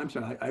 no, I'm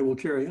sorry, I will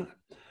carry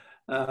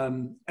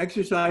on.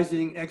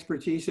 Exercising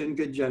expertise and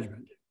good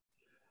judgment.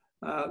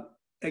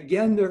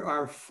 Again, there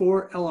are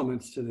 4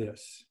 elements to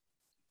this.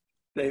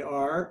 They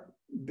are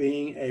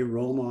being a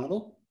role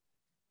model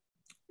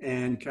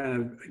and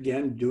kind of,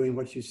 again, doing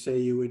what you say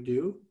you would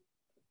do.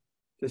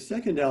 The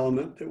second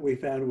element that we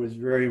found was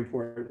very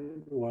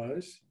important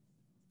was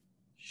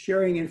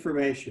sharing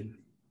information.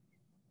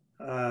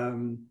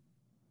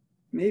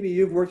 Maybe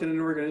you've worked in an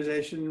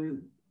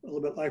organization a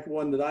little bit like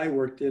one that I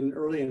worked in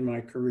early in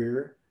my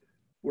career,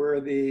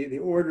 where the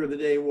order of the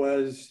day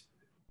was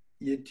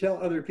you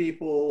tell other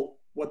people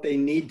what they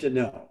need to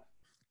know.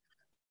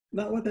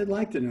 Not what they'd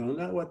like to know,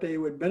 not what they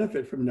would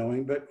benefit from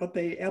knowing, but what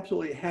they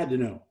absolutely had to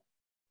know.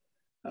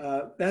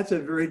 That's a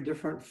very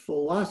different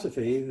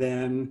philosophy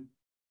than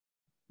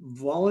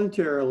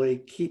voluntarily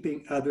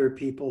keeping other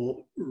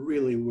people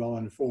really well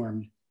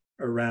informed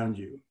around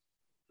you.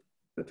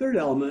 The third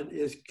element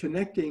is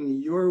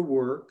connecting your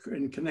work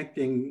and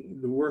connecting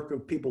the work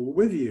of people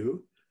with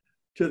you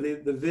to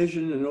the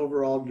vision and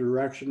overall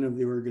direction of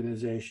the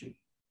organization.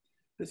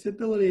 This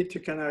ability to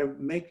kind of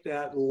make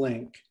that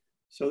link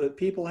so that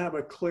people have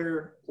a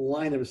clear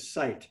line of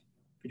sight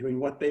between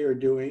what they are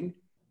doing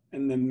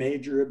and the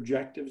major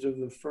objectives of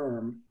the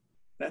firm.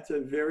 That's a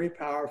very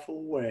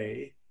powerful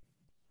way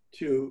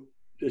to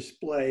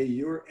display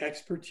your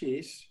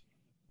expertise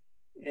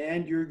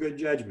and your good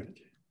judgment.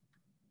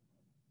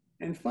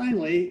 And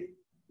finally,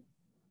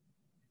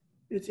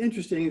 it's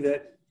interesting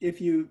that if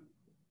you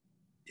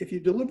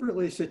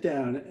deliberately sit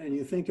down and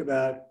you think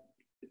about,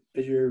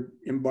 as you're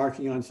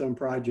embarking on some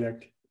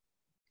project,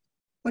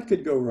 what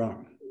could go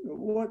wrong?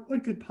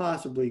 What could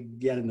possibly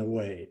get in the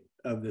way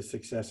of the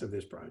success of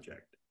this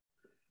project?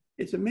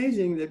 It's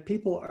amazing that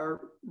people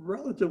are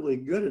relatively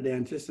good at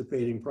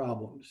anticipating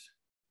problems.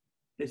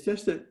 It's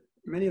just that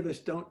many of us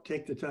don't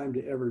take the time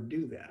to ever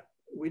do that.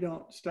 We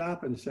don't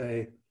stop and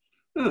say,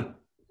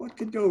 what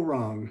could go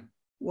wrong?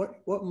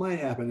 What might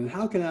happen? And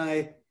how can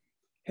I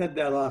head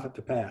that off at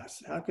the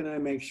pass? How can I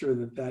make sure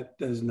that that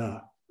does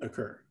not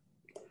occur?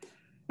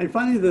 And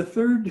finally, the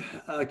third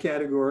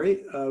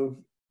category of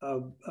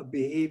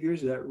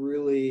behaviors that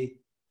really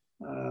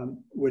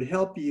would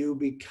help you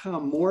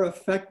become more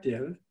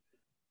effective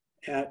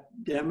at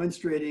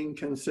demonstrating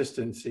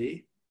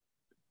consistency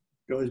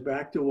goes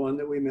back to one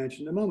that we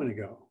mentioned a moment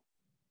ago,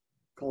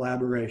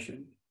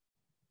 collaboration.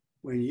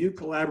 When you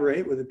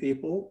collaborate with the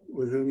people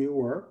with whom you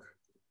work,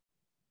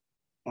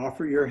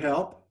 offer your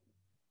help,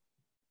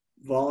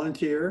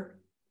 volunteer,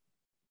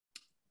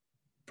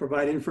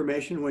 provide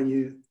information when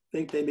you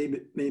think they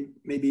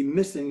may be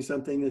missing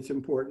something that's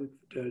important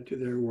to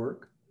their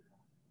work.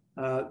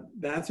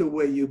 That's a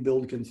way you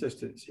build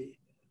consistency.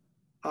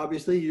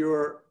 obviously,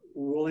 your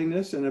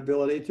willingness and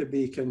ability to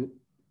be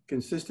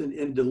consistent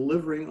in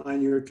delivering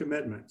on your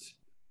commitments.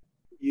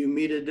 You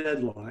meet a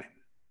deadline.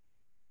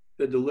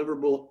 The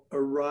deliverable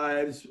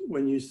arrives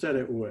when you said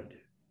it would.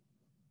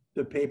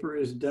 The paper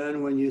is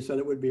done when you said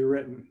it would be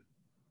written.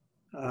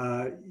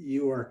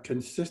 You are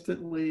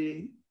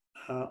consistently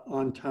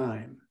on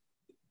time.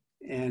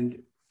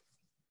 And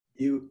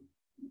you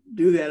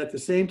do that at the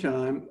same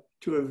time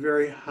to a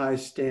very high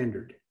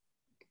standard.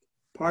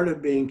 Part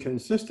of being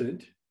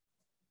consistent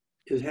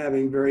is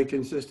having very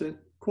consistent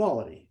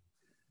quality.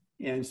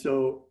 And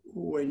so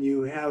when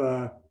you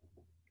have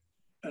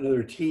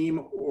another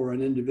team or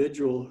an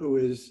individual who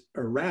is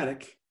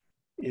erratic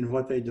in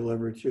what they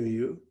deliver to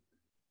you,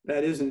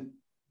 that isn't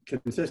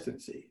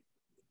consistency.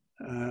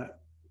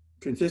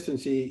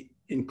 Consistency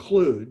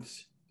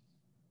includes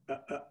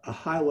a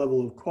high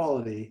level of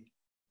quality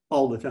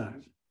all the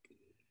time.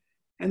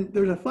 And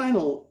there's a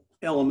final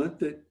element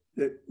that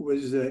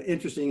was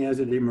interesting as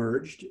it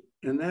emerged,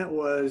 and that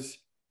was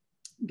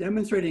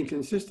demonstrating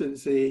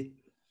consistency.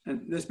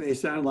 And this may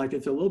sound like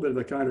it's a little bit of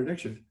a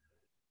contradiction.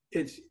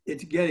 It's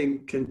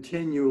getting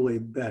continually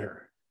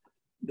better.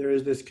 There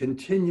is this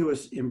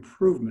continuous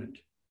improvement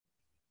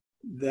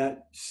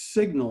that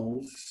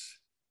signals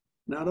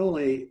not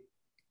only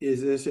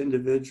is this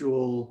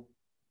individual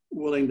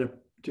willing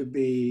to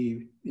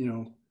be,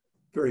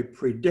 very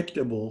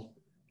predictable,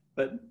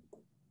 but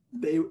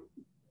they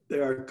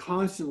are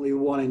constantly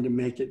wanting to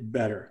make it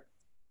better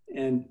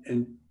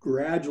and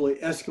gradually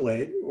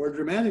escalate or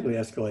dramatically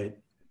escalate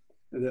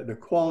the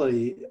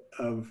quality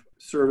of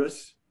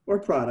service or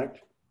product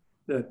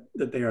that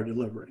they are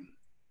delivering.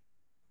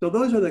 So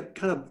those are the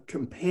kind of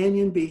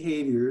companion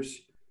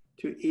behaviors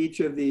to each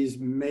of these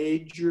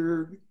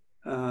major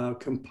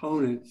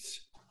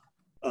components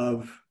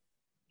of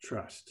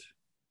trust.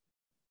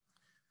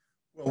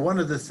 Well, one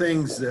of the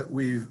things that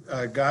we've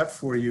got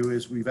for you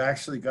is we've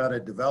actually got a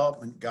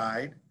development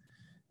guide.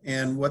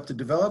 And what the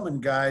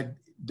development guide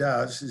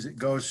does is it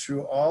goes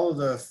through all of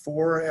the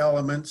 4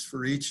 elements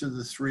for each of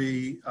the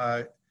 3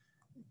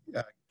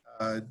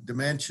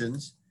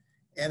 dimensions.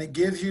 And it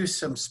gives you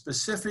some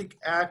specific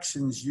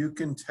actions you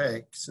can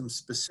take, some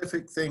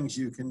specific things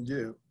you can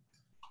do.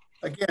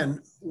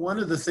 Again, one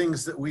of the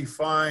things that we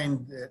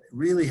find that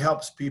really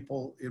helps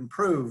people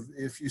improve,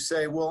 if you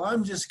say, well,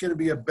 I'm just going to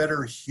be a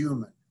better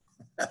human.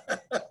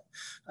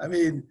 I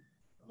mean,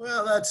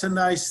 well, that's a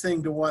nice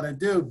thing to want to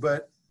do,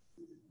 but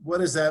what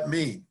does that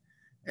mean?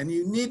 And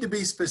you need to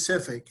be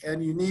specific,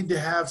 and you need to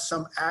have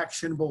some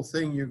actionable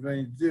thing you're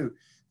going to do.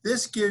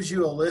 This gives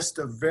you a list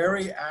of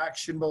very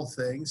actionable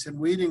things, and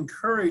we'd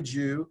encourage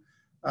you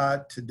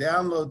to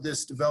download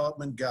this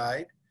development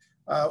guide.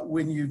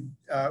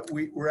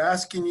 We're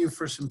asking you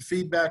for some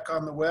feedback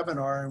on the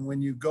webinar, and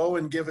when you go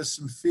and give us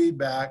some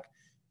feedback,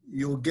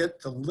 you'll get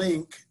the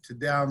link to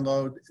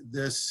download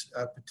this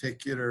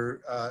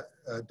particular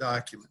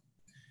document.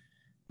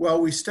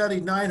 Well, we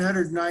studied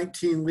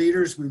 919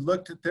 leaders. We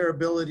looked at their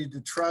ability to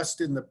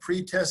trust in the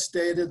pre-test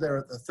data. They're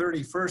at the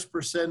 31st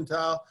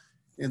percentile.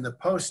 In the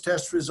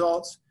post-test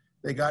results,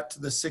 they got to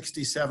the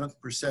 67th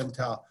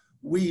percentile.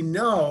 We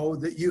know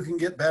that you can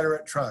get better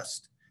at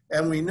trust.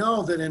 And we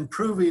know that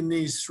improving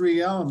these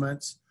 3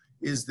 elements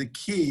is the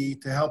key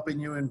to helping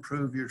you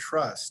improve your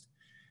trust.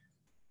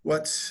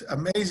 What's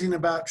amazing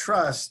about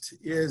trust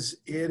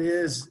is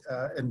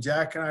and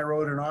Jack and I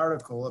wrote an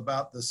article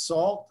about the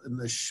salt and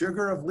the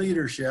sugar of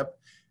leadership,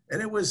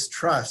 and it was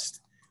trust.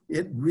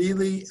 It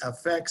really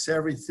affects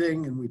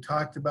everything, and we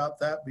talked about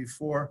that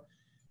before.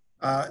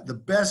 The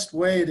best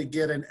way to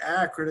get an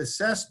accurate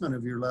assessment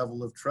of your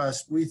level of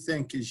trust, we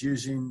think, is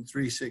using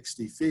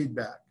 360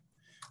 feedback.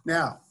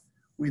 Now,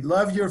 we'd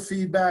love your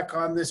feedback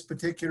on this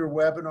particular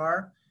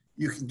webinar.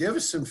 You can give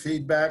us some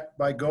feedback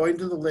by going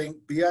to the link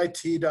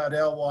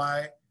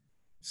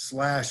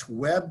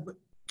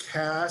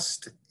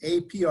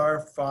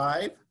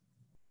bit.ly/webcastapr5.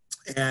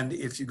 And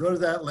if you go to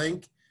that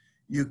link,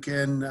 you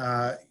can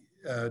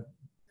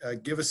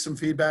give us some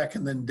feedback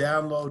and then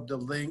download the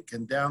link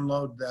and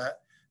download that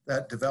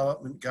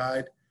development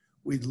guide.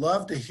 We'd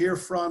love to hear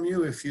from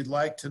you if you'd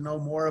like to know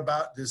more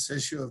about this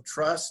issue of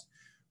trust.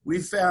 We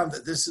found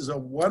that this is a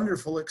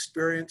wonderful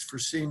experience for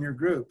senior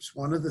groups.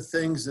 One of the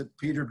things that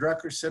Peter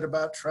Drucker said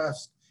about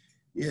trust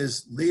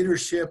is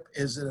leadership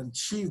is an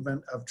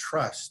achievement of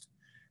trust.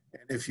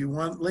 And if you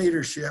want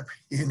leadership,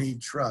 you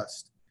need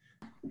trust.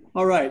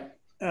 All right.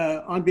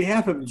 On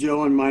behalf of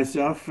Joe and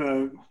myself,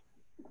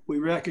 we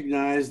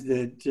recognize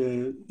that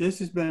this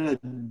has been a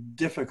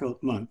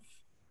difficult month,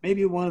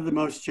 maybe one of the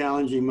most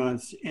challenging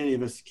months any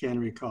of us can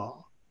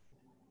recall.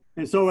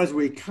 And so as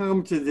we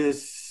come to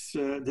this,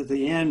 at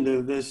the end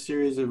of this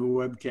series of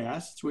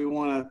webcasts, we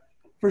want to,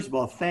 first of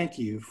all, thank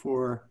you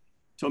for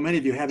so many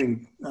of you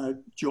having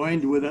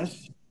joined with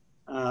us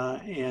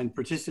and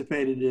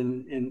participated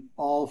in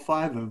all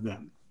 5 of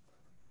them.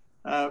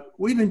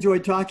 We've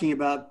enjoyed talking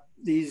about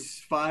these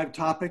 5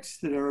 topics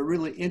that are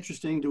really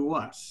interesting to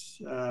us.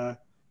 The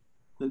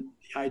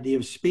idea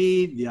of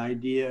speed, the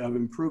idea of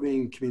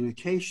improving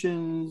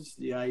communications,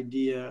 the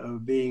idea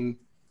of being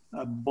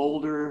a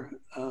bolder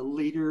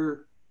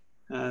leader,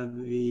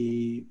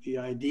 the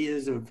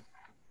ideas of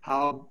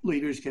how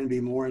leaders can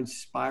be more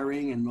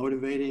inspiring and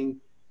motivating.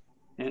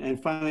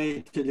 And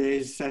finally,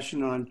 today's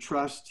session on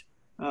trust.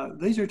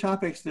 These are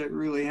topics that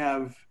really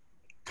have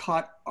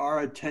caught our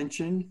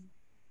attention,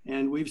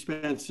 and we've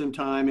spent some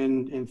time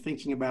in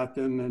thinking about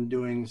them and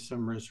doing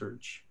some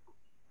research.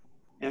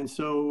 And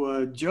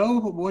so, Joe,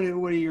 what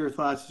are your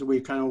thoughts as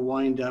we kind of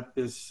wind up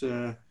this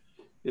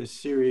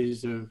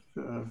series of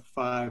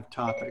 5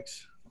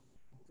 topics?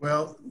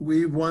 Well,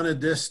 we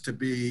wanted this to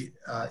be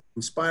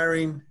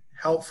inspiring,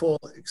 helpful,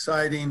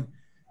 exciting,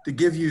 to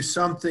give you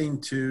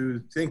something to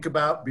think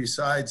about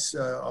besides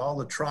all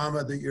the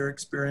trauma that you're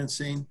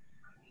experiencing.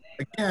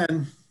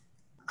 Again,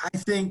 I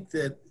think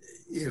that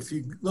if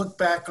you look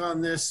back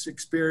on this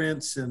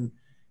experience and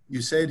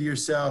you say to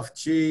yourself,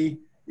 gee,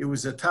 it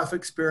was a tough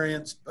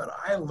experience, but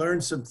I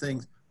learned some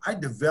things. I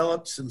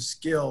developed some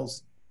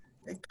skills.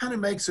 It kind of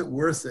makes it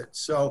worth it.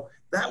 So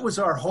that was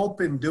our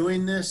hope in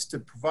doing this, to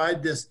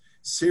provide this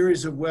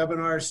series of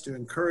webinars to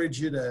encourage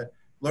you to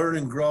learn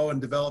and grow and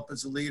develop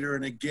as a leader.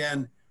 And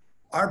again,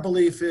 our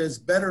belief is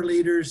better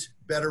leaders,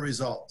 better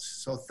results.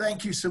 So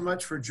thank you so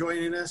much for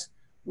joining us.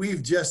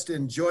 We've just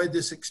enjoyed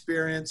this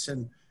experience.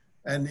 And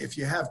if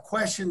you have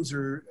questions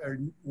or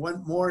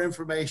want more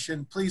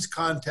information, please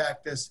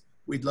contact us.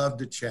 We'd love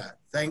to chat.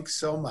 Thanks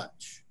so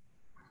much.